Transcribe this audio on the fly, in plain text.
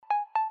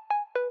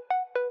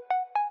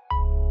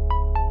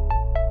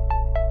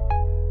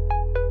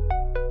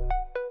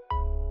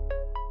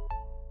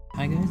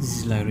This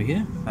is Lyra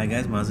here. Hi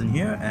guys, Mazen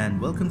here, and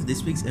welcome to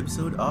this week's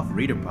episode of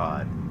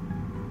ReaderPod.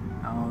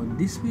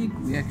 This week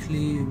we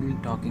actually will be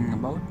talking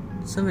about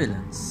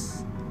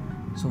surveillance.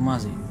 So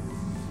Mazen,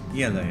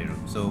 Yeah, Lyra.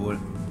 So,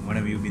 what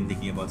have you been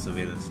thinking about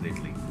surveillance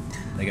lately?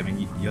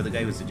 You're the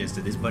guy who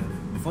suggested this, but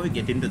before we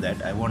get into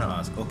that, I want to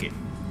ask, okay,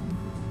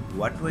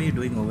 what were you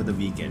doing over the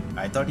weekend?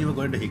 I thought you were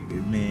going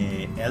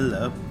to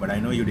Ella, but I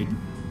know you didn't.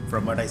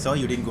 From what I saw,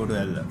 you didn't go to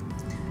Ella.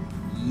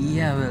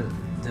 yeah, well,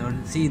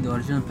 the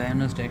original plan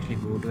was to actually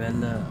go to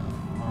Ella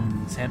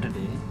on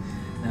Saturday.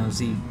 Now,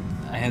 see,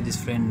 I have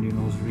this friend,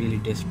 who's really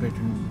desperate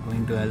in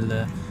going to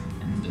Ella,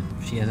 and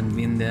she hasn't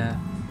been there.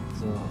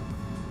 So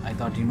I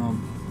thought,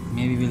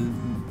 maybe we'll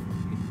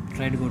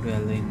try to go to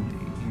Ella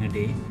in a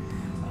day.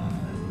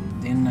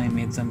 Then I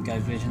made some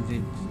calculations.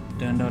 It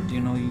turned out,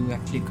 you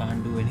actually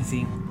can't do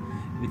anything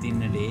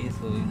within a day.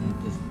 So,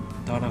 just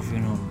thought of,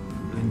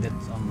 doing that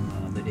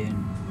on the day,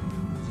 and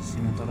just,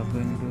 thought of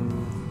going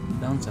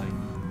to downside.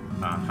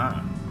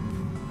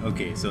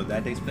 Okay, so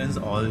that explains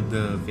all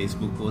the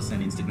Facebook posts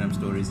and Instagram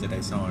stories that I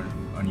saw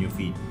on your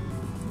feed.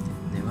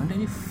 There weren't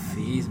any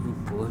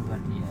Facebook posts, but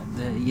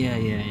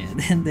yeah.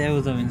 Then there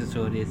was some Insta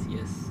stories,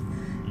 yes.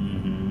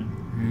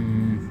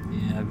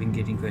 Yeah, I've been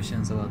getting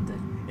questions about that.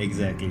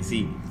 Exactly.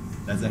 See,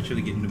 that's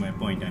actually getting to my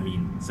point.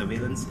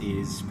 Surveillance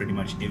is pretty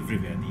much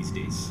everywhere these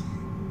days.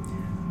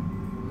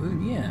 Well,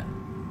 yeah.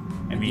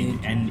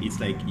 And it's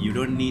like you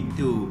don't need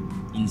to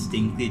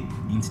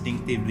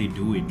instinctively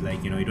do it.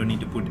 Like, you don't need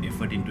to put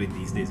effort into it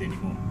these days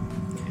anymore.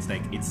 It's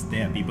like it's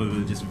there. People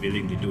will just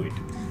willingly do it.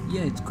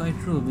 Yeah, it's quite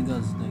true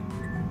because,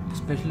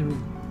 especially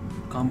with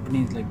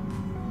companies like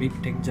big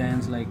tech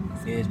giants like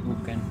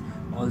Facebook and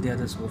all the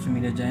other social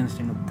media giants,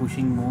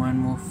 pushing more and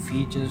more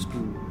features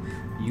to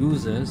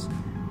users,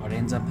 what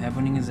ends up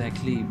happening is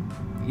actually,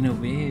 in a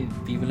way,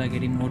 people are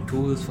getting more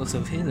tools for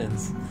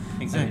surveillance.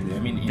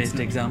 Exactly. Best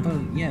example,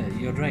 yeah,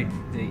 you're right.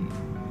 The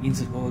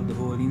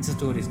whole Insta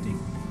stories thing,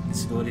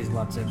 stories,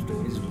 WhatsApp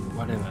stories,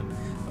 whatever.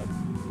 But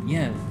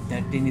yeah,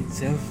 that in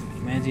itself,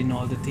 imagine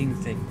all the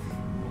things like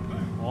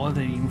all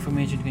the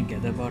information you can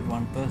gather about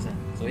one person.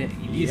 So yeah,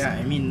 it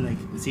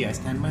is. Yeah, I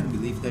stand by the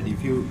belief that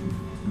if you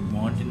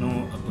want to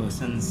know a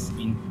person's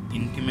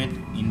intimate,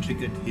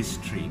 intricate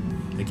history,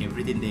 like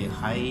everything they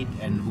hide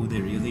and who they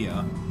really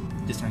are,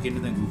 just hack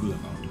into their Google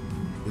account.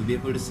 You'll be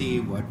able to see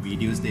what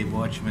videos they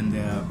watch when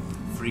they're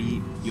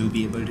free. You'll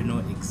be able to know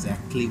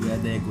exactly where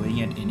they're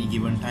going at any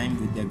given time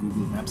with their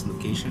Google Maps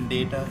location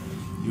data.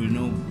 You'll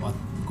know what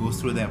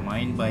goes through their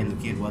mind by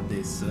looking at what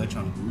they search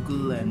on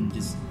Google, and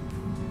just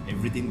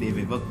everything they've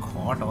ever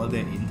caught, all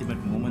their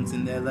intimate moments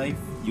in their life,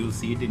 you'll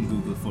see it in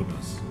Google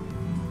Photos.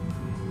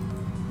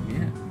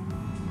 Yeah,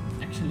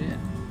 actually, yeah.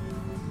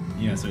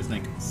 Yeah, so it's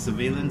like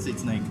surveillance,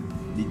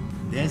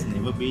 there's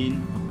never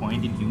been a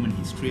point in human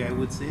history, I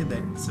would say,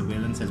 that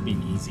surveillance has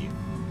been easier.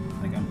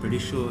 Like, I'm pretty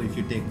sure if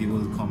you take the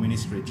old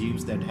communist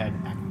regimes that had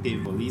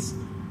active police,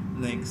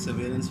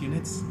 surveillance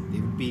units, they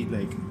would be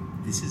like,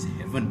 this is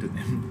heaven to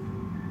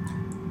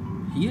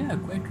them. Yeah,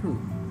 quite true.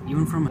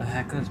 Even from a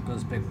hacker's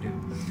perspective,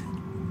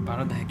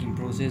 part of the hacking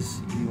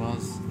process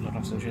involves a lot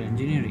of social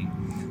engineering.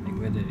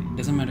 Whether it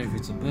doesn't matter if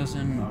it's a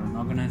person or an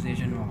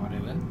organization or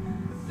whatever,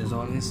 there's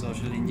always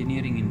social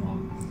engineering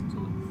involved.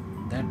 So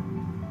that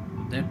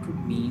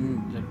would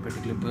mean that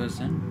particular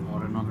person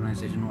or an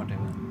organization,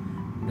 whatever,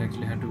 would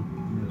actually have to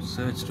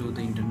search through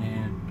the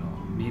internet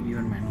or maybe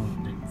even manual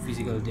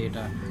physical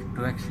data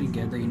to actually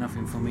gather enough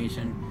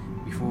information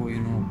before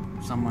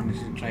someone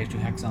actually tries to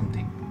hack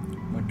something.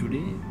 But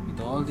today, with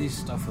all this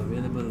stuff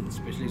available,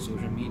 especially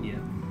social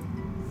media,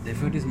 the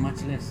effort is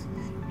much less.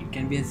 It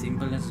can be as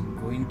simple as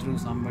going through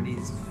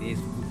somebody's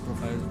Facebook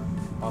profile,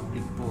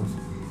 public post,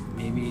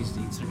 maybe his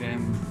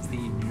Instagram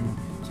feed,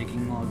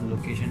 checking all the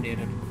location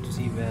data to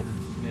see where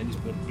this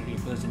particular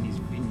person is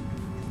been.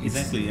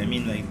 Exactly.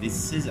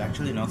 This is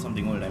actually not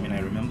something old. I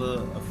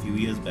remember a few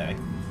years back,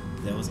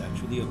 there was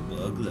actually a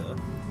burglar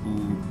who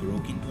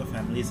broke into a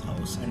family's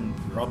house and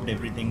robbed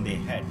everything they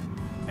had.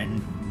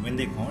 And when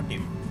they caught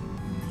him,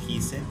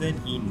 he said that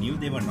he knew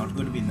they were not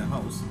going to be in the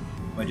house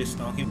by just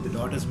stalking the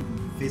daughter's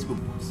Facebook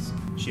posts.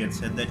 She had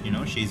said that,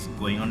 she's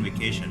going on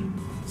vacation.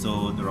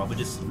 So the robber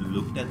just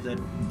looked at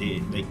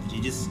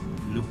he just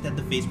looked at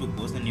the Facebook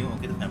post and knew,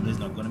 okay, the family is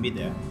not going to be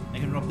there. I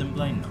can rob them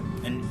blind now.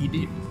 And he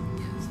did.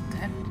 Yes,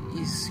 that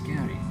is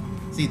scary.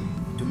 See,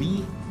 to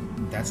me,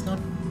 that's not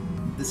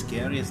the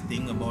scariest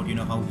thing about,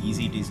 how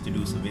easy it is to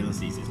do surveillance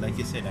these days. Like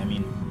you said,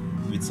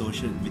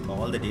 with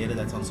all the data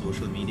that's on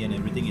social media and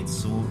everything, it's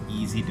so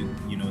easy to,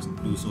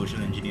 do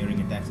social engineering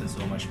attacks and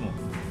so much more.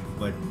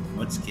 But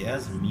what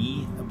scares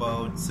me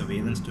about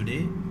surveillance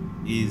today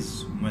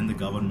is when the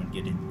government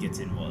gets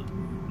involved.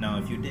 Now,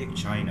 if you take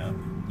China,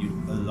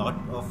 a lot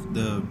of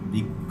the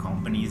big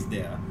companies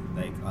there,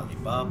 like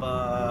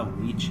Alibaba,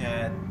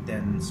 WeChat,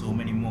 and so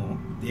many more,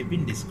 they've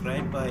been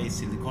described by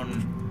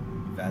Silicon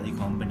Valley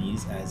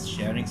companies as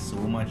sharing so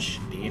much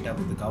data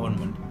with the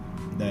government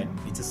that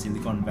it's a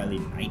Silicon Valley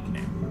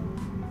nightmare.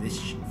 They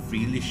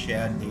freely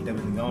share data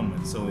with the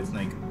government. So it's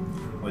like,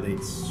 whether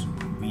it's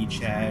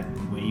WeChat,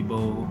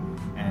 Weibo,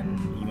 and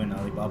even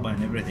Alibaba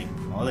and everything.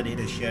 All the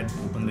data is shared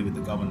openly with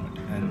the government,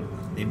 and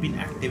they've been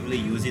actively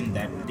using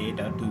that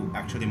data to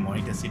actually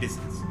monitor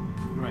citizens.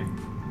 Right.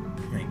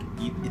 Like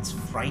it's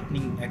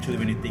frightening actually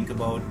when you think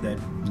about that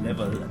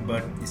level,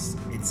 but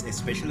it's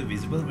especially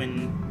visible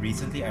when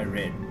recently I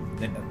read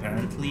that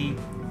apparently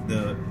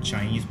the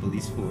Chinese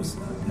police force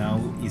now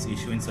is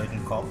issuing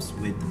certain cops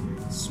with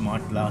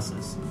smart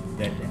glasses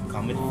that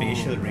come with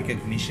facial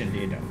recognition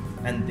data,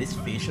 and this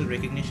facial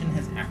recognition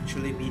has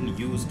actually been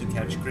used to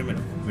catch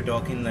criminal. We're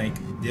talking like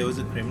there was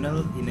a criminal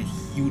in a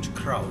huge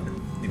crowd.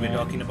 We're Right.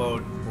 talking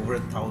about over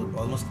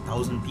almost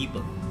 1,000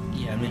 people.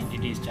 Yeah, I mean,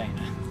 it is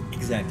China.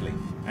 Exactly.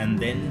 And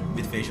then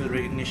with facial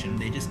recognition,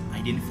 they just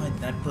identified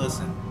that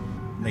person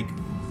like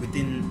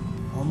within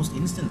almost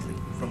instantly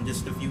from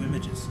just a few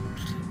images.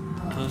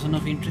 Person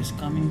of interest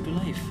coming to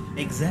life.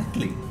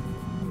 Exactly.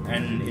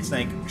 And it's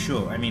like,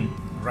 sure, I mean,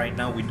 right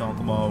now we talk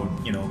about,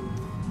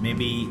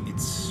 maybe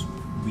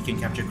we can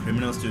capture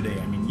criminals today.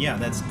 I mean, yeah,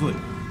 that's good.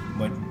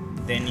 But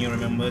then you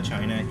remember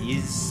China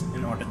is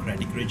an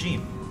autocratic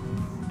regime.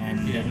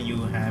 And Yeah. then you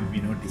have,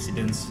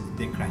 dissidents,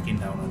 they're cracking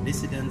down on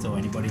dissidents or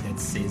anybody that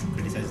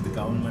criticizes the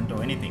government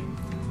or anything.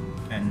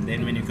 And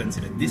then when you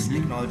consider this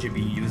technology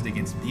being used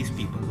against these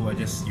people who are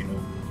just,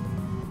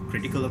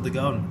 critical of the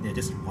government, they're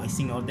just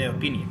voicing out their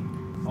opinion.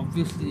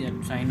 Obviously, at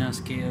China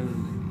scale,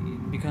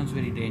 it becomes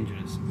very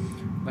dangerous.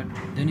 But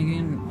then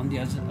again, on the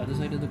other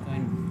side of the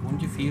coin,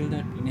 won't you feel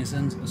that in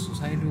essence, a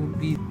society would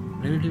be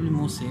relatively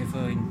more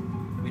safer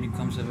when it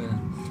comes to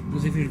surveillance?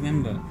 Because if you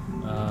remember,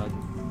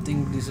 I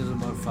think this is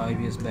about 5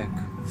 years back.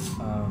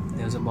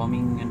 There was a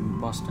bombing in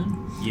Boston.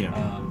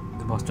 Yeah.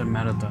 The Boston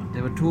Marathon.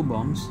 There were 2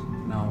 bombs.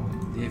 Now,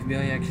 the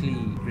FBI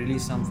actually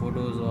released some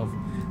photos of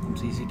some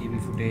CCTV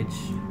footage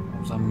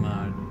of some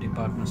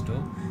department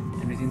store,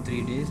 and within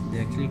 3 days, they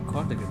actually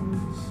caught the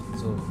criminals.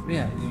 So,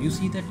 yeah, you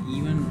see that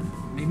even,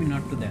 maybe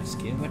not to that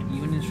scale, but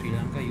even in Sri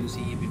Lanka, you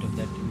see a bit of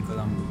that in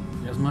Colombo.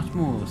 There's much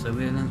more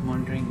surveillance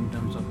monitoring in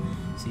terms of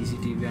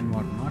CCTV and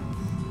whatnot,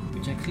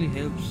 which actually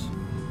helps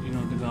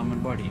the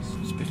government bodies,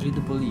 especially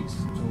the police.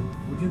 So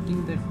would you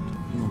think that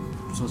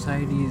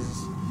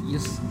societies,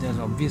 yes, there's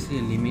obviously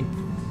a limit,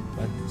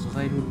 but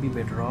society would be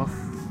better off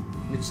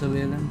with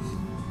surveillance?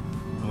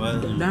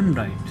 Well, Damn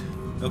right.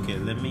 okay,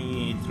 let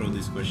me throw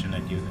this question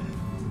at you then.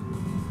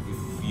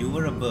 If you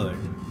were a bird,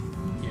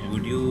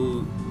 would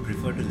you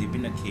prefer to live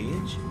in a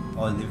cage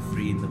or live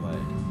free in the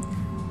wild?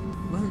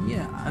 Well,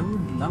 yeah, I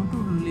would love to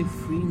live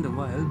free in the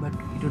wild, but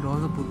it would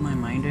also put my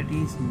mind at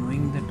ease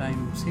knowing that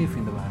I'm safe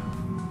in the wild.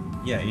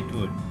 Yeah, it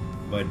would.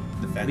 But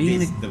the fact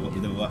Being is, in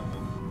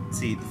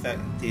the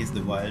fact is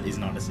the wild is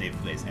not a safe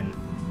place, and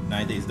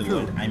neither is the True.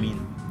 world. I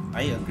mean,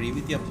 I agree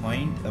with your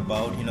point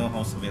about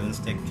how surveillance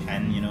tech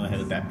can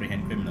help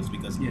apprehend criminals,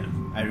 because Yeah.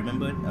 I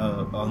remember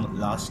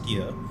last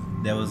year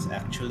there was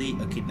actually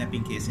a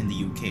kidnapping case in the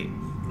UK.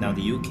 Now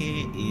the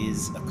UK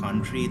is a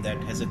country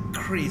that has a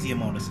crazy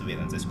amount of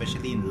surveillance,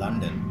 especially in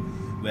London,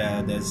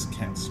 where there's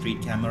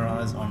street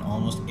cameras on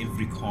almost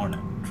every corner.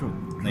 True.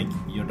 Like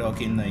you're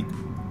talking like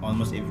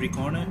almost every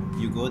corner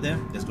you go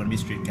there's going to be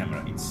street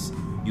camera. It's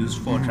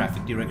used for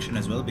traffic direction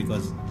as well,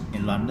 because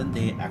in London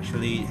they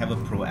actually have a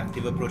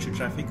proactive approach to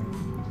traffic.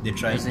 They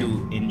try As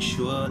in? to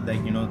ensure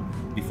like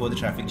before the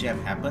traffic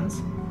jam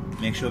happens,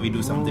 make sure we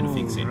do something to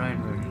fix it. Right.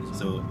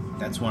 So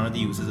that's one of the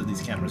uses of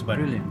these cameras. But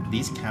Brilliant.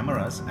 these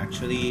cameras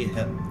actually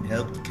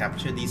helped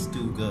capture these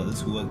 2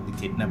 girls who were the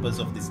kidnappers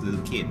of this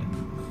little kid,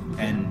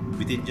 and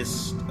within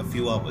just a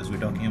few hours, we're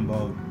talking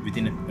about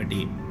within a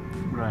day.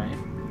 Right.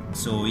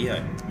 So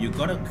yeah, you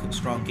got a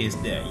strong case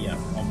there. Yeah,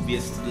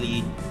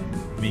 obviously,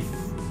 if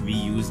we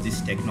use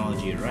this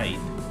technology right,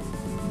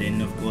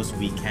 then of course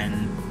we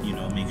can,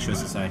 make sure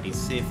society is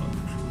safer.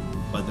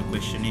 But the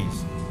question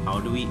is, how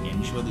do we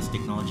ensure this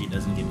technology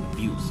doesn't get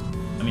abused?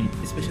 I mean,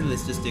 especially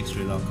let's just take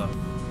Sri Lanka.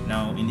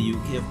 Now in the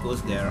UK, of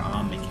course, there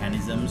are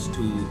mechanisms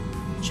to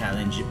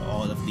challenge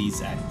all of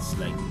these acts.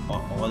 Like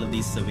all of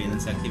these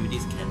surveillance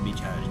activities can be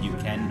challenged. You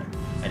can,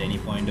 at any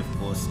point, of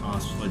course,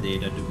 ask for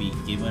data to be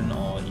given,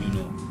 or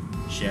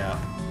share,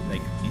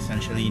 like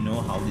essentially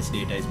how this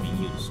data is being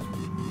used.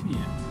 Yeah.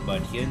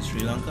 But here in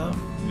Sri Lanka,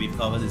 we've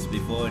covered this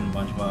before in a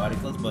bunch of our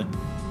articles, but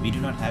we do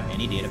not have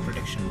any data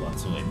protection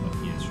whatsoever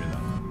here in Sri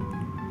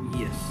Lanka.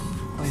 Yes.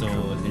 Quite So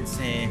true. let's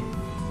say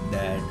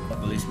that a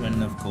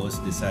policeman, of course,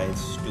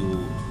 decides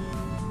to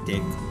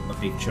take a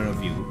picture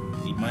of you.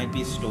 It might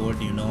be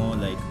stored,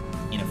 like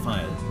in a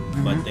file,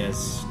 but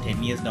there's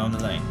 10 years down the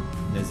line,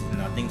 there's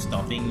nothing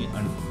stopping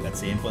that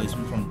same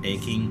policeman from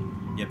taking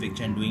your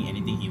picture and doing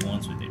anything he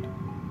wants with it.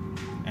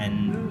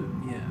 And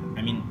Yeah.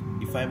 I mean,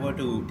 if I were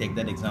to take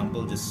that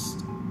example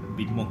just a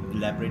bit more,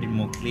 elaborate it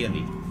more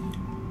clearly,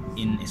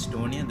 in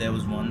Estonia there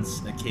was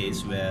once a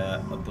case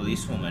where a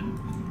policewoman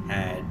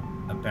had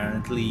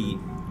apparently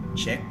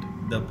checked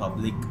the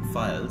public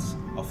files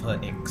of her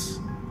ex.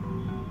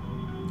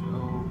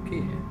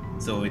 Okay.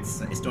 So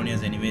Estonia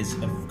is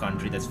anyways a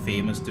country that's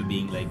famous to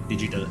being like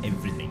digital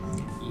everything.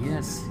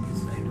 Yes,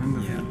 I remember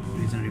Yeah.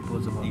 recent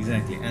reports about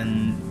Exactly.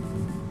 And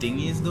thing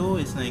is though,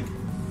 it's like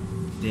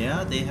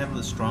there they have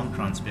a strong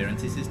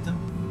transparency system.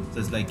 So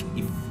it's like,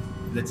 if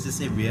let's just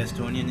say we are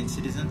Estonian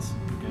citizens,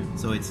 Okay.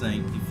 so it's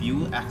like, if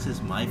you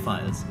access my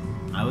files,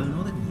 I will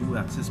know that you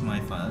access my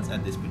files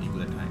at this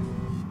particular time.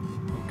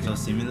 Okay. So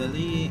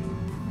similarly,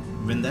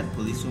 when that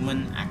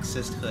policewoman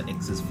accessed her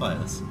ex's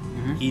files,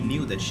 Mhm. he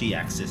knew that she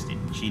accessed it.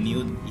 He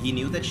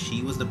knew that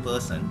she was the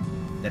person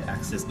that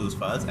accessed those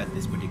files at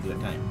this particular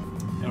time.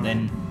 And Alright.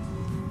 then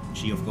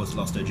she of course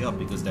lost her job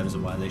because there was a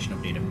violation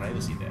of data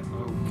privacy there.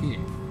 Okay.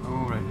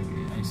 Alright,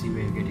 okay. I see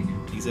where you're getting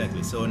it.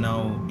 Exactly. So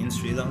now in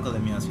Sri Lanka,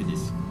 let me ask you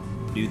this.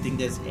 Do you think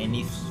there's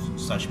any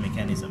such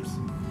mechanisms?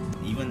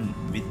 Even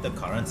with the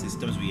current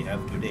systems we have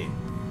today,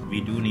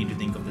 we do need to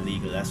think of the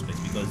legal aspects,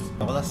 because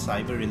all our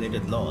cyber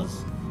related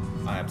laws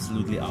are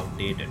absolutely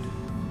outdated.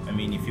 I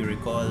mean, if you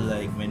recall,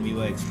 like when we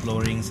were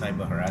exploring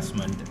cyber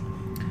harassment,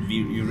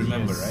 you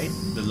remember, Yes.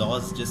 right? The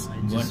laws just I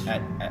weren't just-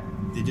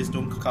 they just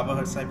don't cover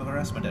cyber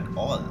harassment at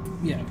all.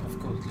 Yeah, of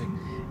course. Like,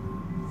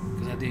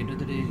 because at the end of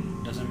the day,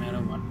 it doesn't matter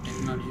what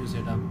technology you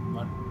set up,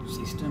 what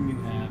system you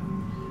have,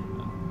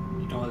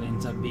 it all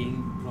ends up being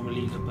from a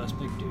legal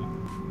perspective.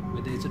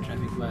 Whether it's a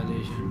traffic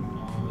violation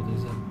or whether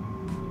it's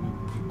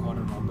you caught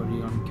a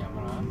robbery on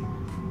camera,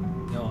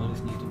 there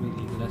always need to be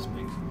legal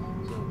aspects.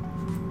 So,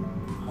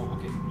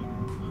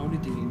 how do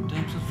you think, in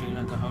terms of Sri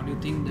Lanka, how do you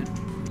think that,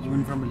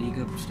 even from a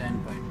legal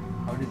standpoint,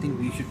 how do you think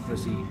we should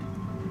proceed?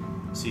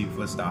 See,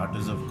 for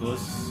starters, of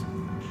course,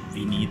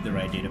 we need the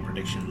right data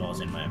protection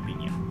laws, in my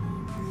opinion.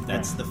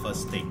 That's Right. the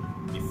first thing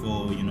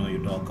before you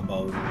talk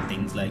about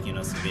things like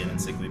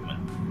surveillance equipment,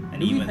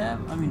 and Do we even have,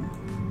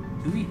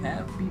 do we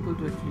have people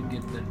to actually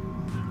get that?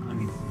 I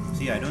mean,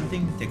 see, I don't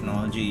think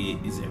technology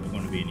is ever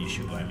going to be an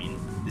issue. I mean,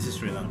 this is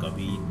Sri Lanka.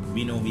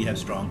 We know we have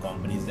strong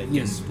companies that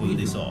yes, can pull we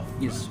this do. off.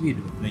 Yes, we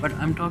do. Like- But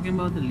I'm talking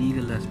about the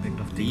legal aspect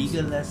of things.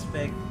 Legal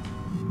aspect,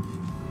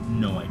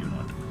 no, I do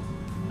not.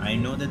 I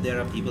know that there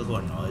are people who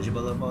are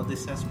knowledgeable about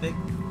this aspect,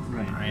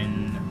 Right.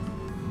 and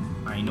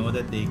I know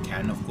that they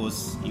can, of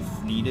course,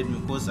 if needed,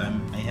 of course,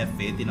 I have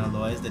faith in our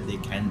lawyers that they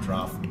can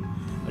draft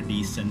a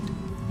decent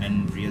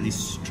and really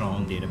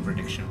strong data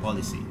protection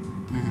policy.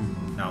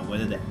 Mhm. Now,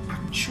 whether the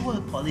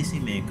actual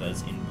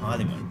policymakers in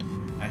Parliament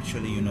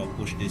actually,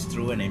 push this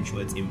through and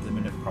ensure it's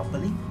implemented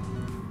properly,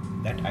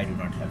 that I do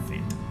not have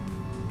faith.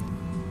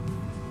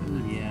 Well,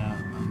 yeah.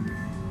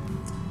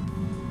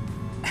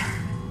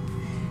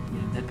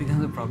 Yeah, that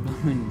becomes a problem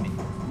in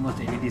almost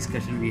any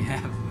discussion we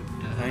have.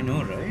 But, I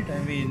know, right? I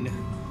mean,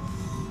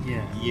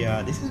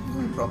 Yeah. this is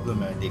very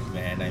problematic,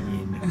 man. I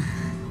mean,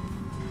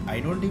 I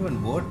don't even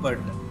vote, but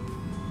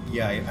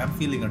yeah, I'm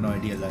feeling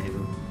annoyed here,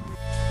 Zahiru.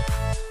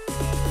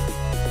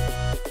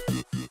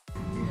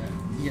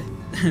 Yeah.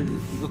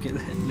 Okay.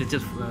 Let's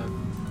just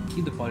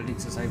keep the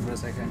politics aside for a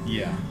second.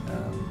 Yeah.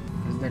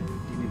 Because that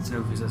in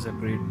itself is a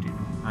separate.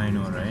 I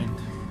know, right?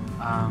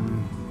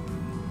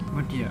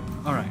 But yeah,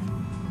 all right.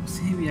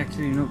 Say we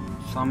actually,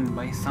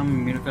 by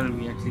some miracle,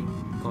 we actually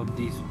got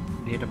these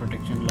data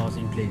protection laws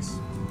in place.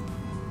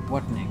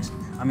 What next?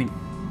 I mean,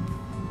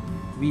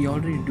 we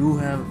already do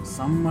have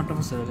somewhat of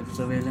a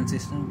surveillance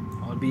system,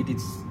 albeit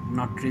it's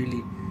not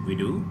really. We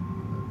do?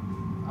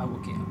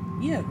 Okay.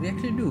 Yeah, we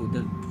actually do.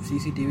 The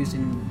CCTVs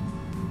in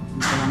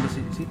Colombo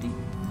City.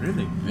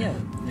 Really? Yeah,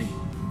 like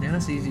there are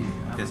CC.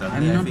 Okay, I'm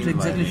suddenly I not feel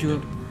exactly violated.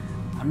 sure.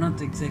 I'm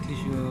not exactly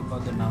sure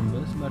about the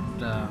numbers, but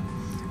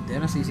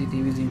there are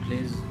CCTVs in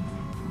place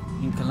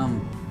in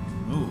Colombo,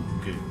 Oh,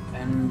 okay.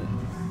 and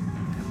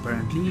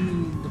apparently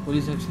the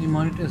police actually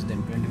monitors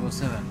them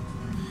 24/7.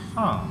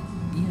 Huh.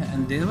 Yeah,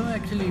 and there were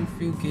actually a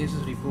few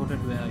cases reported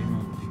where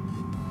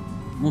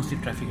mostly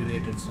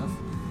traffic-related stuff,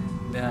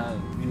 where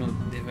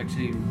they've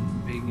actually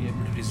been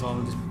able to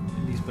resolve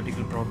these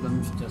particular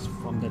problems just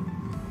from that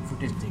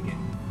footage they get.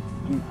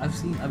 I mean,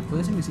 I've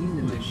personally seen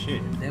them. Holy like,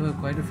 shit. There were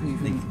quite a few.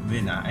 If you- Like,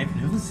 when I've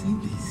never seen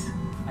these.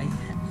 I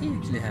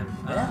actually have.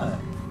 Yeah.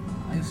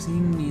 I've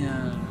seen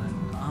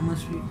Armour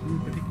Street in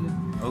particular.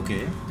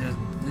 Okay. There's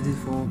this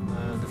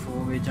the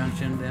four-way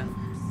junction there.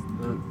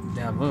 Well,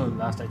 there were,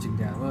 last I checked,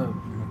 there were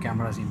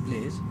cameras in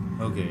place.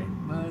 Okay.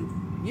 But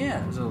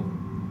yeah, so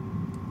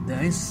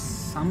there is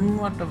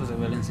somewhat of a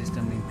surveillance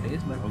system in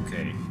place,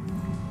 Okay.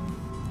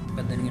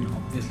 but then again,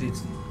 obviously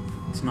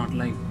it's not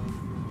like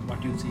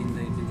what you see in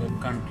the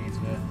developed countries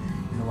where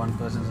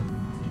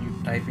you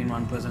type in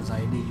one person's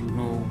ID,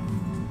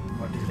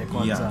 what his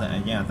records are.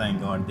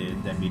 Thank God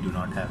that we do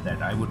not have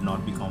that. I would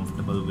not be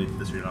comfortable with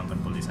the Sri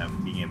Lankan police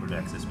being able to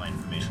access my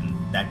information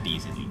that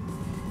easily.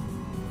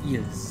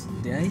 Yes,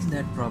 there is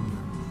that problem,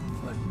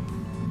 but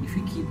if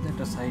we keep that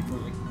aside for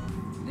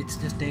let's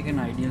just take an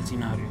ideal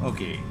scenario.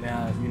 Okay.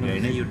 Where We're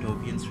in a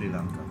utopian Sri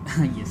Lanka.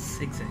 yes,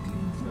 exactly.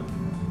 So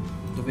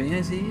the way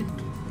I see it,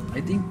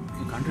 I think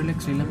a country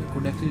like Sri Lanka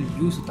could actually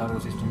use a thorough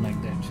system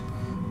like that.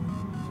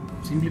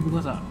 Simply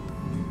because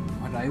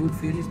what I would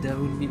feel is there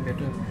would be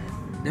better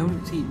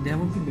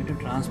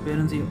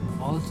transparency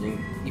also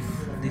if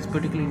this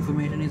particular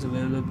information is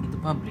available to the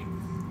public.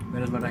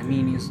 Whereas what I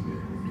mean is,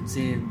 let's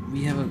say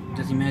we have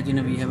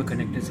a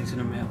connected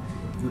system where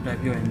you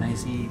type your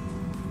NIC in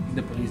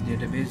the police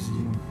database,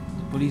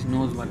 the police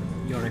knows what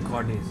your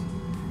record is.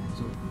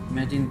 So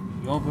imagine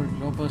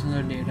your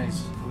personal data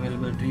is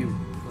available to you.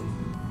 So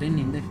then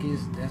in that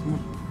case,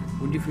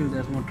 would you feel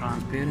there's more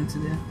transparency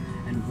there,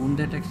 and wouldn't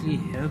that actually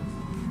help?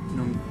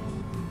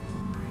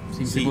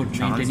 Simply put,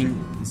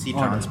 maintaining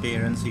order.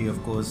 Transparency,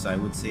 of course, I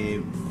would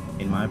say,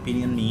 in my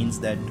opinion, means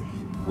that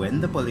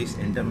when the police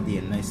enter the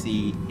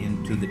NIC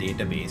into the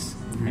database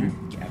and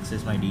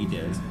access my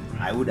details,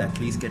 I would at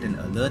least get an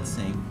alert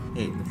saying,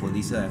 hey, the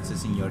police are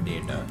accessing your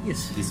data.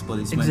 Yes, this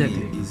policeman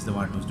is the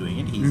one who's doing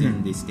it. He's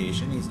in this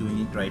station, he's doing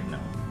it right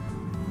now.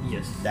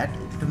 Yes. That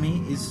to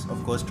me is,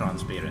 of course,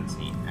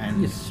 transparency.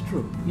 And yes,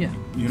 true. Yeah,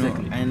 you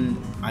exactly. know, and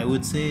I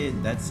would say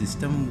that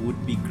system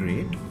would be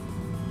great,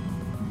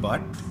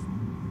 but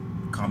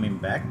coming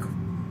back,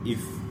 if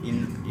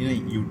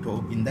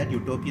in that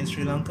utopian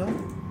Sri Lanka,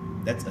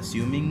 that's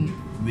assuming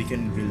we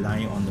can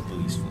rely on the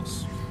police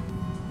force.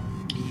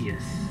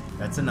 Yes.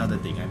 That's another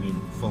thing. I mean,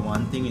 for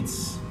one thing,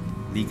 it's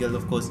legal,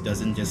 of course,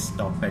 doesn't just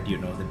stop at the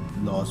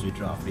laws we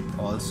draft. It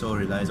also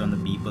relies on the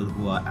people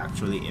who are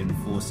actually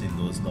enforcing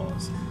those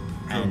laws.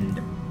 True.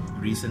 And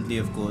recently,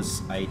 of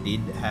course, I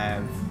did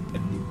have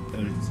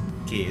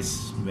a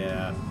case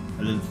where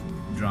a little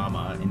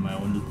drama in my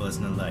own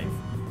personal life,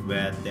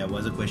 where there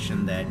was a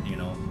question that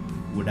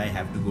would I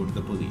have to go to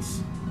the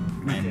police?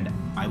 Okay. And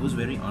I was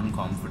very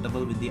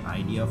uncomfortable with the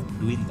idea of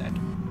doing that.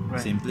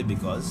 Right. Simply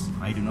because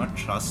I do not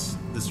trust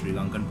the Sri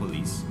Lankan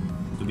police,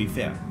 to be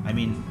fair. I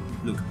mean,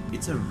 look,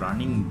 it's a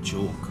running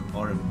joke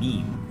or a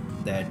meme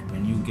that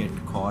when you get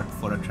caught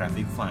for a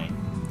traffic fine,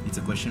 it's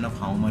a question of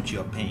how much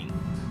you're paying.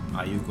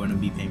 Are you going to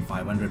be paying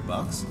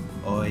 $500?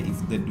 Or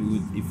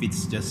if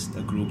it's just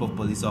a group of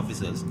police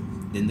officers,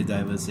 then the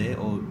guy will say,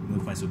 oh,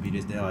 look, my superior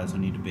is there, I also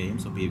need to pay him,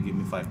 so give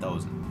me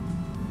 5,000.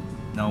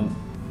 Now,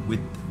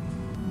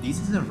 this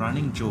is a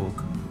running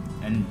joke,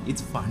 and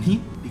it's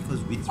funny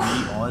because we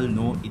all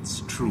know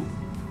it's true.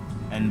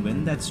 And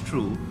when that's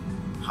true,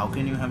 how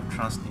can you have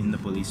trust in the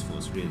police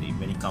force really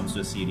when it comes to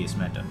a serious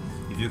matter?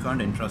 If you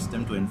can't entrust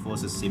them to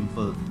enforce a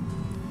simple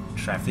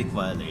traffic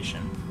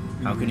violation,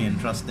 how can you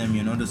entrust them,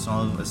 to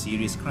solve a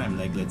serious crime?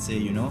 Like, let's say,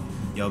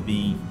 you're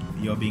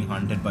being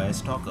hunted by a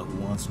stalker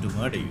who wants to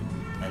murder you,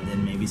 and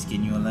then maybe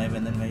skin you alive,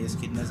 and then wear your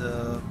skin as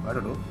a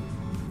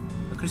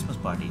Christmas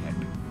party hat.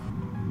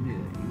 Yeah,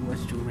 you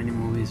watch too many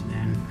movies,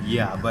 man.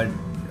 Yeah, but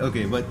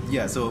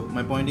yeah, so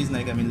my point is,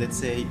 let's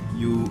say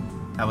you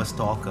have a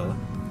stalker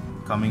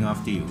coming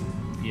after you.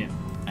 Yeah.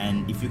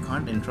 And if you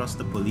can't entrust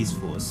the police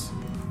force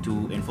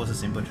to enforce a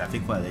simple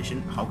traffic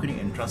violation, how can you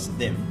entrust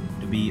them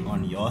to be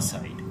on your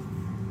side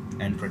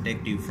and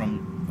protect you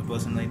from a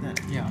person like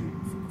that? Yeah,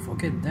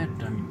 forget that.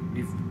 I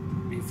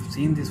mean, we've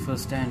seen this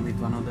firsthand with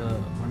one of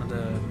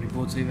the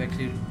reports we've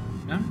actually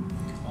done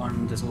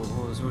on the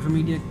social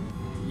media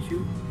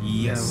issue.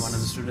 Yes. Where one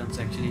of the students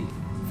actually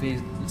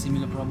faced a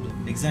similar problem.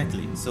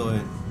 Exactly. So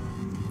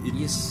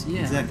Yes,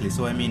 yeah. Exactly.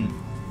 So I mean,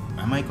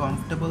 am I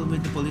comfortable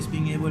with the police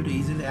being able to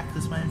easily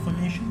access my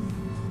information?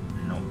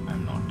 No,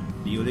 I'm not.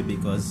 Purely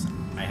because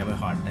I have a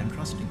hard time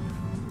trusting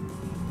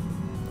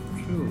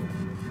them. True.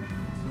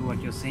 So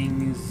what you're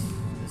saying is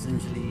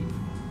essentially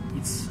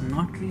it's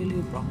not really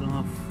a problem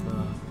of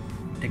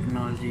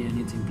technology and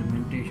its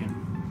implementation,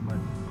 but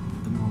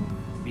the more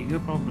bigger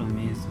problem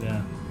is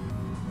where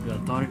the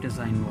authorities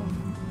are involved,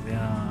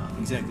 where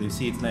Exactly.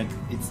 See, it's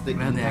the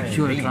where the entire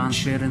actual range.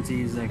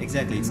 transparency is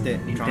Exactly. It's the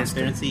tested.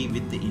 transparency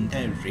with the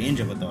entire range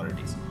of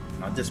authorities,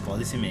 not just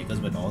policymakers,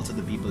 but also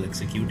the people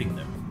executing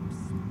them.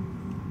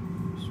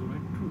 So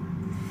true.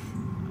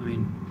 I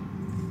mean,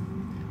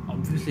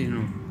 obviously,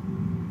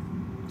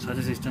 such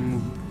a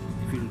system,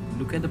 if you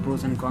look at the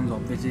pros and cons,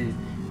 obviously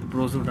the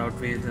pros would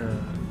outweigh the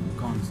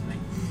cons. Like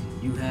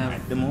you have.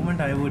 At the moment,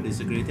 I would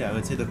disagree with you. I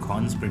would say the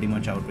cons pretty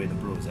much outweigh the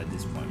pros at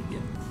this point. Yeah.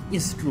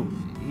 Yes, true.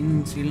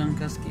 In Sri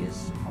Lanka's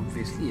case,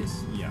 obviously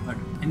yes. Yeah. But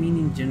I mean,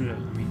 in general,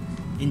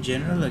 In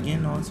general,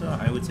 again, also,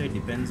 I would say it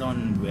depends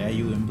on where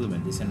you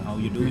implement this and how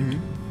you do it.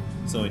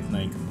 So it's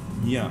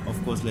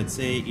of course, let's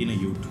say in a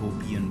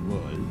utopian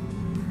world,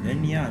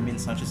 then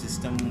such a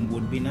system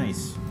would be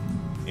nice.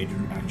 It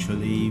would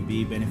actually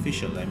be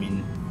beneficial. I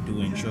mean, to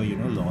ensure,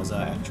 laws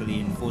are actually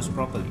enforced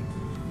properly.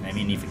 I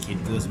mean, if a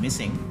kid goes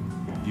missing,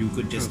 you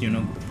could just,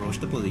 approach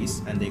the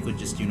police and they could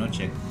just,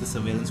 check the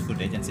surveillance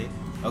footage and say,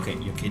 okay,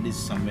 your kid is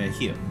somewhere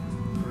here.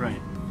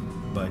 right.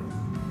 But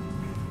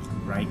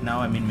right now,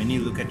 I mean, when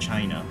you look at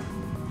China,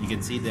 you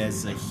can see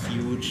there's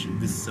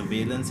this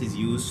surveillance is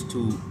used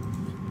to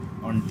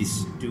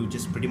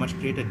just pretty much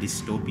create a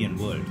dystopian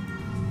world.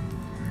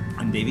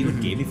 And they've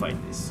even gamified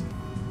this.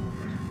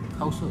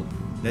 How so?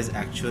 There's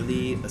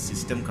actually a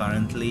system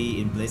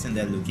currently in place and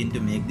they're looking to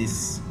make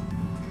this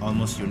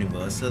almost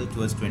universal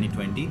towards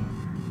 2020.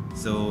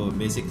 So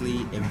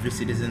basically every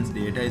citizen's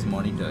data is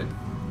monitored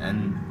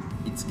and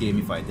it's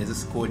gamified. There's a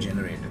score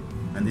generator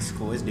and this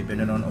score is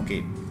dependent on,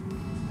 okay,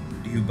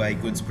 do you buy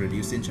goods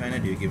produced in China?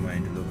 Do you give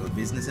money to local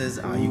businesses?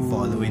 Are you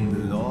following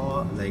the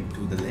law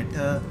to the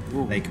letter?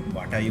 Ooh.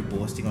 What are you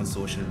posting on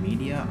social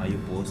media? Are you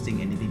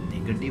posting anything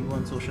negative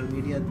on social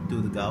media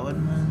to the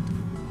government?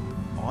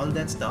 All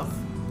that stuff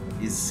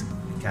is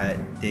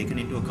taken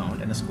into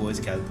account and a score is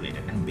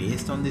calculated, and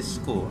based on this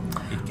score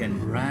it can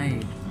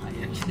Right.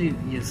 I actually,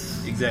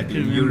 yes. exactly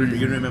I you, remember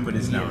you this. remember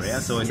this now, Yes, yeah?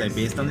 So it's like yes,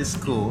 based on this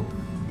yes. score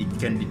it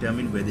can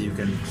determine whether you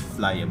can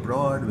fly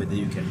abroad, whether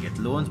you can get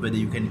loans, whether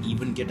you can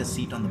even get a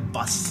seat on the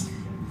bus.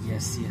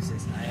 Yes, yes,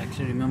 yes. I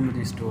actually remember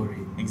this story.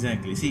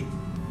 Exactly. See,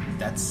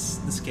 that's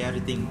the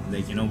scary thing.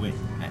 Like, you know, when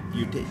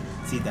you take,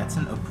 see, that's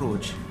an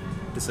approach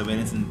to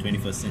surveillance in the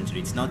 21st century.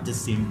 It's not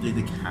just simply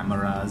the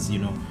cameras, you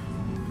know,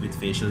 with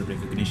facial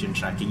recognition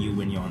tracking you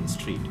when you're on the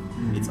street.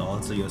 It's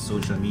also your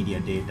social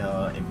media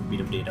data, a bit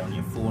of data on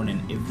your phone,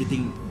 and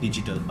everything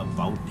digital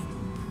about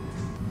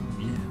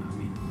you. Yeah, I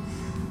mean,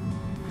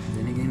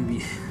 then again,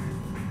 we.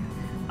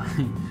 I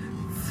mean,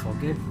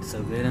 forget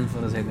surveillance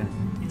for a second.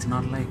 It's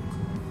not like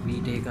we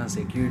take our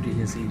security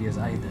here serious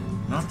either.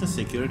 Not just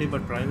security,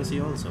 but privacy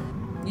also.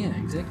 Yeah,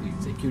 exactly.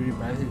 Security,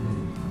 privacy,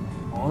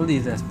 all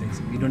these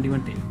aspects. We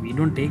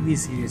don't take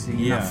these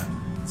seriously enough.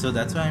 So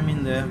that's why, I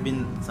mean, there have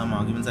been some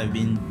arguments. I've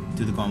been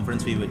to the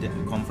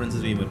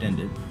conferences we've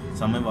attended.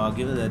 Some have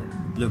argued that,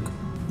 look,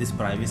 this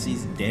privacy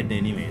is dead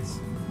anyways.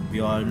 We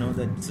all know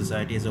that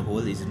society as a whole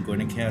isn't going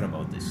to care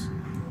about this.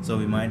 So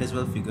we might as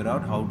well figure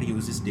out how to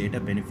use this data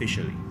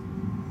beneficially.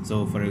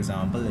 So for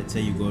example, let's say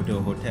you go to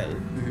a hotel,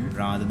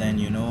 rather than,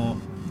 you know,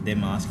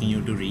 them asking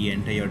you to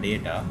re-enter your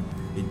data,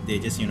 they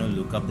just, you know,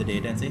 look up the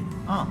data and say,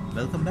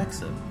 welcome back,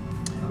 sir.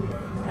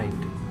 Right.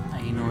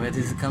 I know where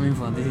this is coming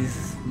from. This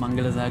is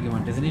Mangala's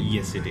argument, isn't it?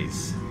 Yes, it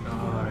is.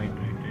 Oh, right.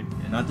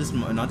 Not just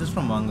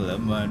from Mangala,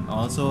 but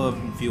also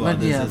a few But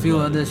others. yeah, a as few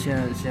well. others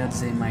share the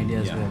same idea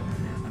as Yeah. well.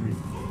 I mean,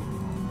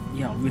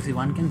 yeah, obviously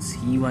one can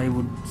see why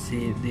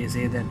they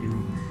say that, you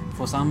know,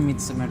 for some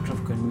it's a matter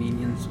of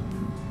convenience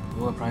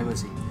over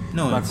privacy.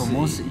 No, but for it's-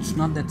 most it's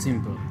not that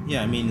simple.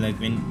 Yeah, I mean, like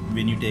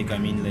when you take, I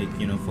mean, like,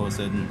 you know, for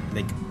certain,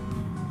 like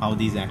how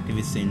these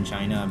activists in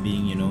China are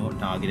being, you know,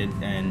 targeted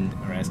and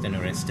harassed and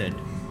arrested.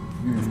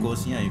 Of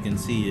course, yeah, you can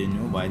see, you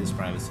know, why this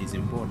privacy is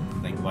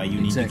important, like why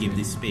you need to Exactly. give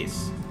this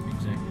space.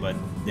 Exactly. But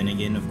then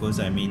again, of course,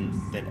 I mean,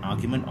 that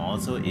argument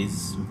also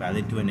is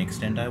valid to an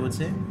extent, I would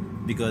say,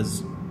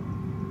 because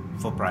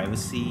for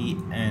privacy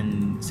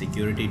and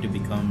security to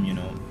become, you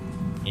know,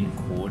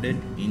 encoded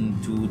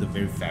into the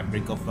very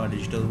fabric of our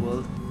digital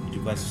world, it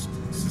requires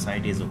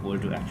society as a whole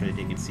to actually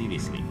take it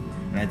seriously.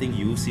 And I think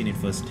you've seen it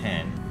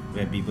firsthand,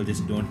 where people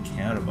just don't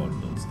care about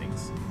those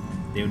things.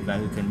 They would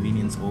value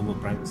convenience over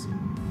privacy.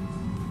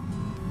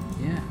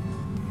 Yeah,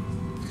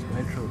 it's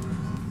quite true.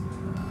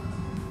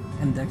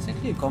 And that's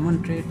actually a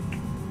common trait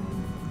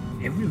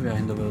everywhere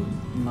in the world,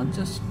 not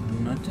just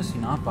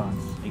in our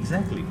parts.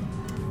 Exactly.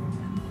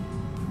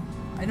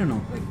 I don't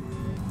know, like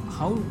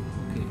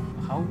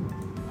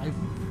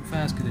if I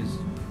ask you this,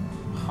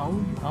 how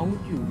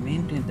would you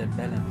maintain that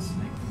balance,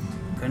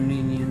 like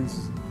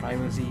convenience,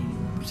 privacy,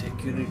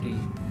 security?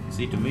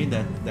 See, to me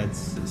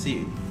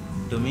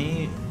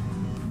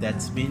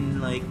that's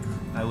been, like,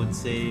 I would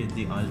say,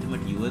 the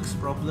ultimate UX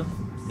problem,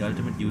 the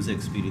ultimate user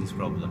experience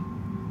problem.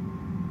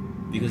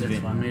 Because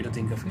That's one way to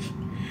think of it.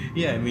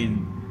 yeah, I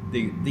mean,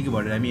 think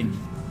about it. I mean,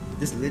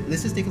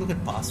 let's just take a look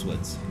at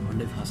passwords. I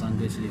wonder if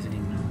Hasanga is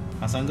listening now.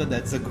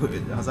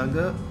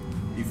 Hasanga,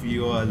 if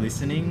you are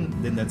listening,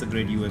 then that's a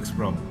great UX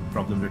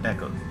problem to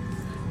tackle.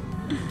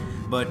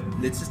 But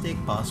let's just take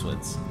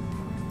passwords.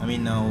 I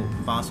mean, now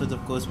passwords,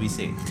 of course, we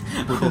say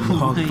put a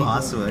long my God.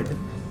 password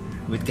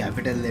with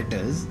capital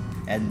letters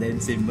and then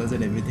symbols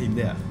and everything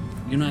there.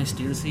 You know, I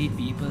still see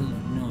people,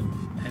 you know,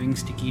 having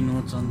sticky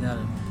notes on their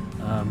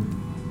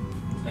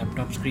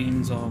laptop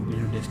screens or, you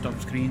know, desktop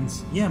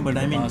screens. Yeah, but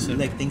I The mean, password.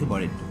 like, think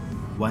about it.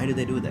 Why do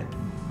they do that?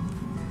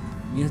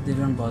 Yes, they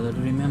don't bother to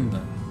remember.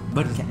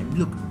 But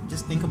look,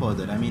 just think about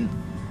that. I mean,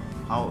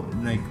 how,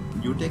 like,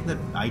 you take the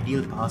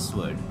ideal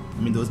password.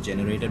 I mean, those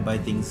generated by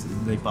things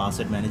like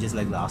password managers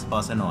like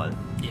LastPass and all.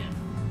 Yeah.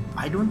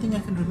 I don't think I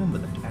can remember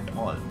that at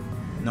all.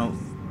 Now,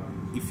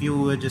 if you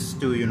were just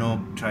to, you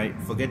know,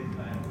 forget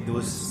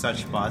those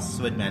such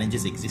password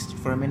managers existed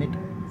for a minute,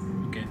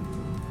 Okay.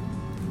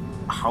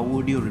 how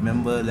would you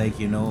remember, like,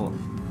 you know,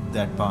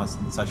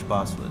 such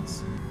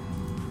passwords?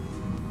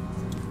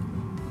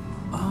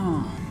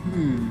 Oh,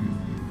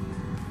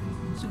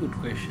 it's a good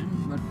question,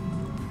 but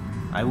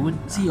I would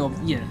see,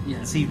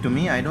 yeah. see, to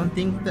me, I don't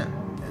think that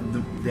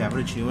the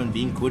average human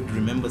being could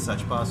remember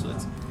such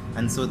passwords.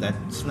 And so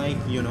that's, like,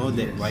 you know,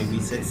 that why we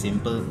said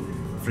simple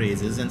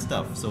phrases and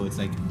stuff. So it's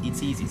like,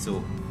 it's easy.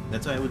 So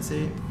that's why I would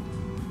say,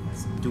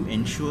 to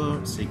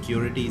ensure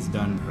security is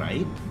done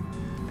right,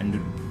 and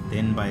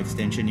then by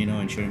extension, you know,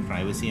 ensuring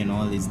privacy and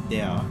all is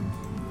there,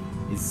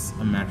 is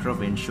a matter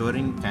of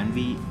ensuring, can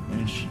we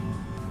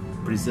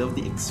preserve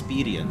the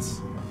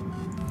experience,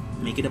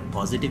 make it a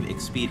positive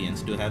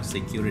experience to have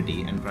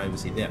security and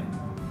privacy there.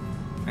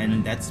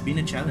 And that's been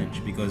a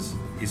challenge, because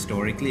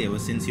historically, ever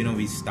since, you know,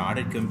 we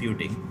started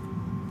computing,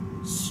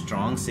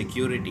 strong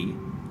security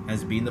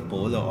has been the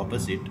polar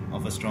opposite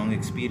of a strong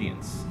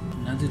experience.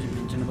 Now that you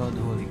mentioned about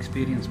the whole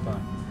experience part,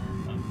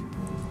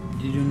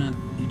 did you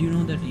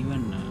know that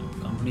even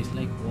companies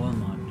like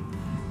Walmart,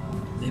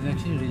 they've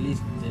actually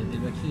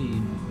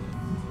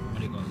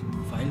what do you call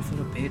it, file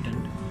for a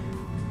patent,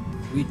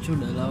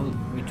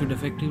 which should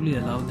effectively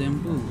allow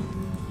them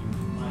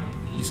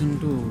to listen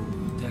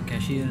to their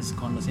cashier's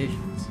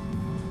conversations.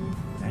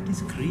 That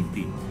is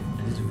creepy.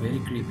 That is very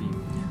creepy.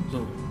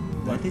 So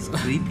That is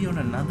creepy on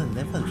another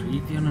level.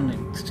 creepy on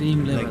an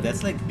extreme level. Like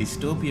that's like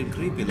dystopian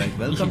creepy. Like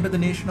welcome to the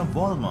nation of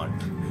Walmart.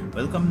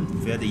 Welcome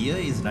where the year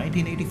is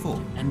 1984.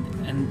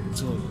 And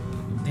so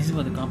this is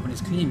what the company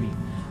is claiming.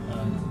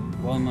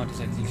 Walmart is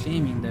actually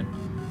claiming that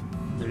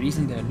the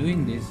reason they are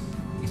doing this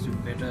is to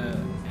better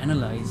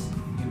analyze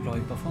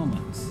employee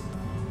performance.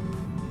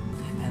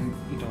 And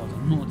it also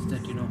notes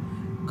that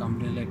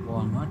companies like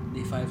Walmart,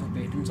 they file for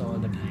patents all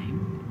the time.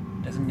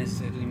 Doesn't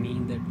necessarily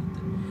mean that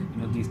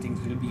these things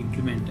will be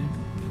implemented.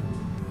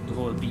 The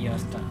whole PR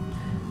stuff.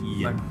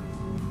 Yeah.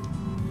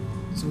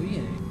 But so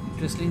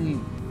interestingly,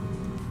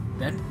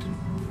 that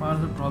part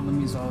of the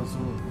problem is also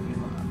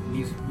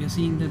we are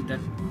seeing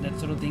that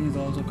sort of thing is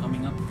also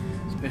coming up,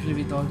 especially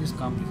with all these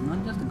companies,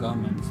 not just the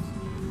governments.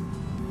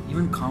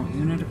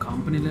 Even at a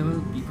company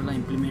level, people are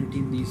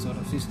implementing these sort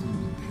of systems,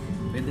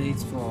 whether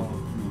it's for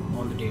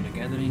all the data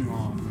gathering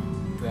or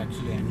to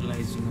actually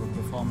analyze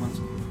performance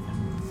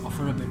and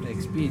offer a better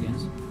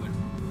experience. But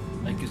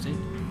like you said,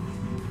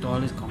 it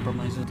always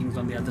compromises things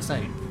on the other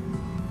side.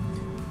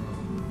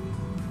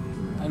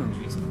 I don't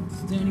know. Is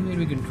there any way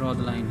we can draw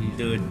the line here?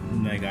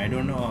 Dude, like I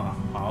don't know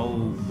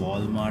how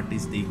Walmart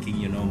is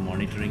thinking,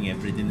 monitoring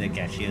everything the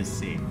cashiers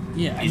say.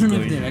 Yeah, I is don't know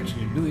if going they to-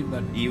 actually do it,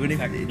 but Even if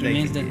fact like,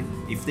 remains that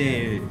if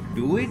they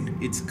do it,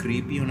 it's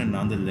creepy on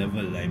another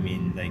level. I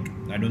mean, like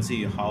I don't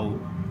see how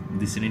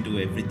listening to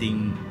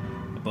everything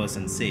a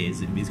person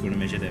says is going to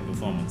measure their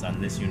performance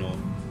unless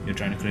you're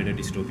trying to create a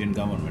dystopian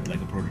government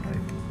like a prototype.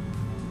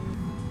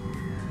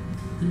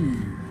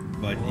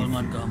 But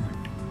Walmart government.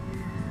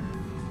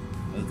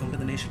 welcome to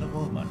the nation of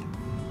Walmart.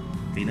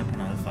 Clean up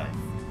on aisle 5.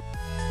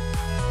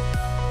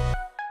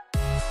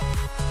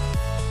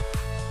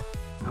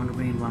 I want to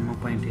bring in one more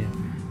point here.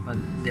 But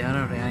there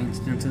are rare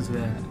instances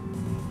where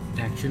it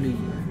actually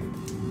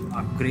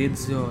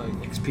upgrades your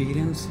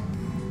experience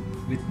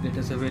with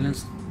better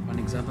surveillance. One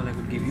example I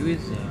could give you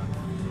is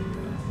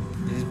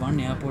there is one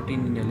airport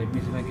in India. Let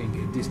me see if I can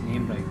get this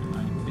name right.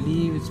 I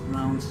believe it's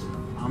pronounced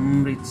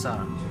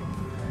Amritsar.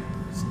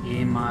 It's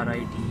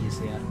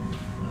Amritsar.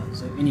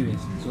 So anyways,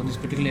 so this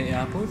particular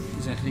airport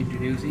is actually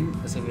introducing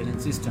a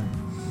surveillance system.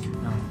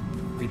 Now,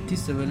 with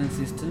this surveillance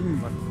system,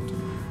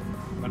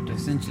 what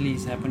essentially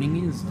is happening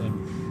is that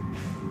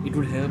it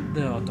would help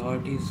the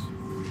authorities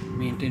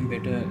maintain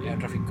better air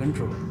traffic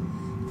control.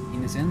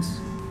 In a sense,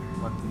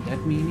 what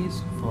that means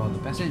is for the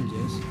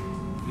passengers,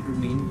 it would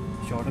mean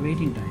shorter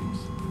waiting times.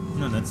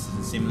 No, that's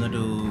similar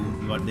to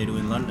what they do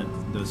in London.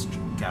 Those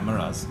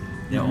cameras,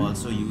 they're Mhm.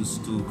 also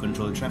used to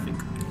control traffic.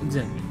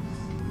 Exactly.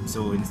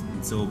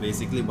 So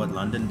basically, what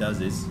London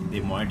does is they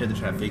monitor the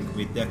traffic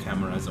with their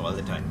cameras all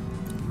the time.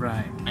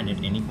 Right. And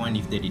at any point,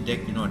 if they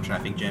detect a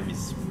traffic jam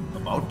is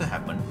about to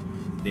happen,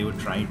 they would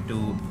try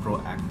to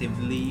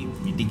proactively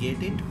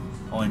mitigate it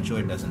or ensure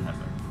it doesn't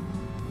happen.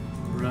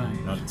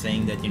 Right. Not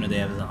saying that they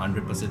have a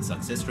 100%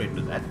 success rate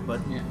to that,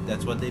 but Yeah.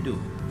 that's what they do.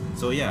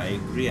 So yeah, I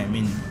agree. I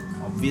mean,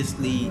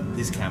 obviously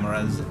these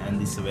cameras and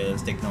this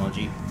surveillance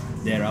technology,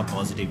 there are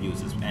positive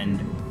uses, and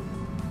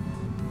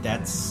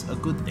that's a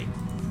good thing.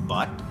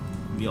 But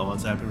we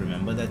also have to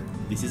remember that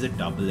this is a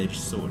double-edged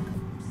sword.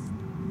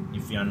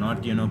 If you're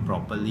not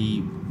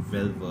properly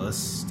well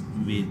versed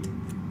with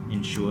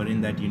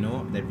ensuring that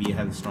that we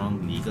have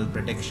strong legal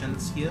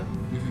protections here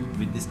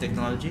with this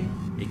technology,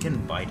 it can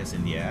bite us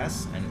in the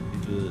ass and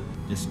it will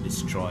just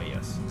destroy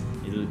us.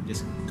 It will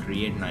just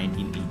create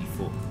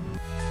 1984.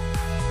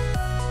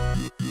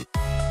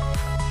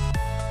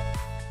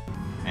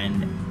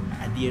 And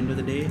at the end of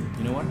the day,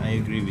 you know what? I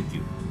agree with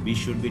you. We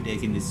should be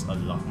taking this a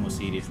lot more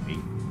seriously.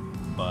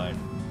 But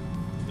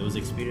those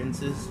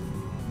experiences,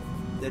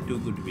 they're too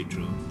good to be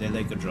true. They're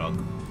like a drug,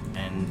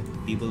 and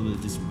people will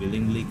just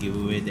willingly give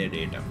away their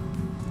data.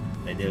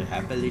 Like they'll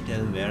happily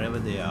tell wherever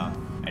they are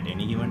at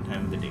any given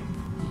time of the day.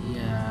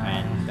 Yeah.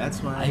 And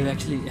that's why I've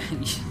actually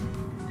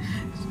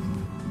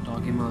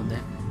talking about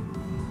that.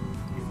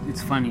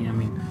 It's funny. I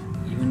mean,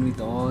 even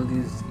with all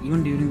this,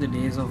 even during the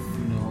days of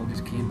all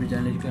this Cambridge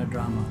Analytica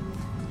drama,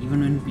 even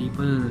when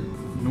people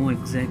know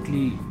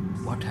exactly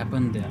what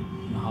happened there,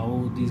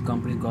 how these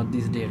companies got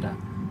this data,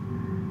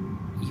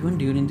 even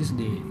during these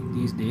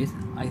days,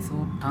 I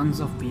saw tons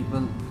of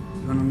people,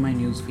 even on my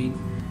newsfeed,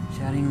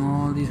 sharing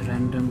all these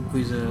random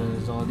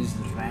quizzes, all this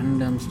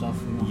random stuff.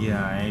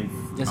 yeah,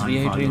 I've Just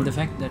reiterating unfollowed- the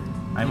fact that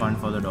I've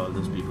unfollowed all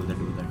those people that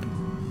do that.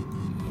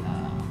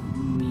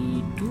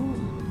 me too.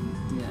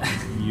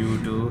 Yeah. You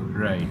too,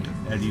 right?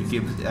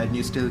 And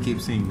you still keep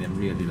seeing them,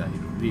 really, like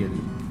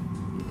really.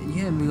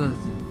 Yeah, because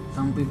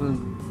some people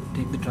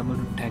take the trouble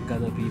to tag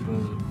other people,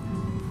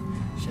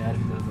 share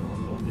with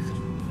all this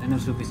random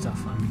stupid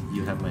stuff. I mean,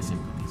 You have my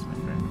sympathies, my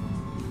friend.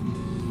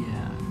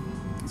 yeah.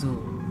 So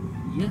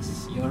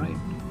yes, you're right.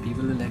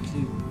 People will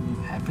actually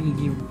happily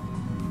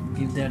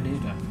give their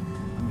data.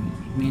 mean,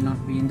 it may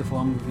not be in the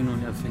form of,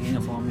 you're filling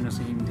a form,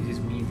 saying this is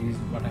me, this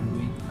is what I'm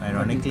doing.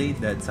 Ironically,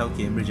 that's how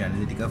Cambridge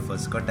Analytica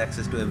first got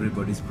access to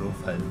everybody's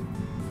profile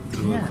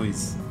through a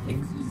quiz.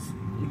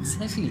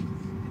 Exactly.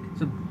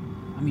 So,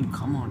 I mean,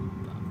 come on.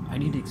 I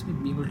didn't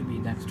expect people to be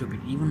that stupid.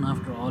 Even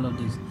after all of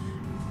this,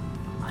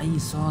 I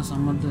saw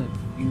some of the,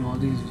 all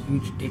these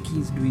huge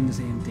techies doing the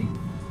same thing.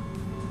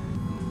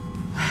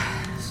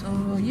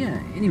 So,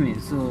 yeah, anyway,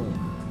 so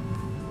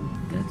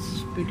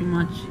that's pretty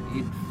much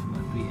it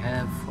what we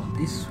have for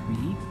this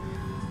week.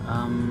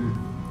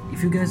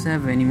 If you guys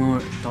have any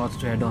more thoughts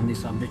to add on this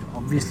subject,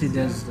 obviously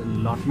there's a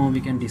lot more we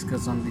can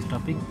discuss on this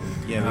topic.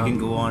 Yeah, we can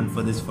go on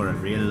for this for a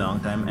real long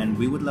time, and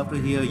we would love to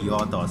hear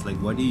your thoughts. Like,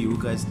 what do you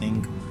guys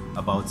think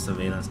about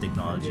surveillance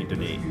technology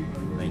today?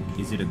 Like,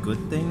 is it a good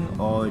thing,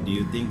 or do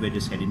you think we're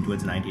just heading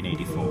towards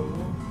 1984?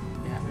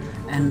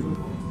 Yeah, and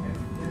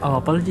our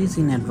apologies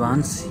in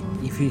advance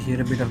if you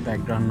hear a bit of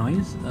background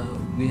noise.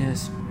 We are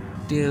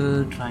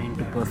still trying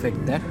to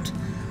perfect that,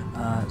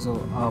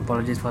 so our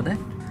apologies for that.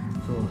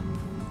 So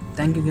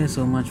thank you guys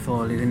so much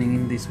for listening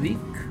in this week.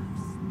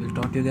 We'll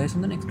talk to you guys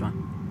on the next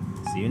one.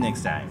 See you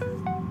next time.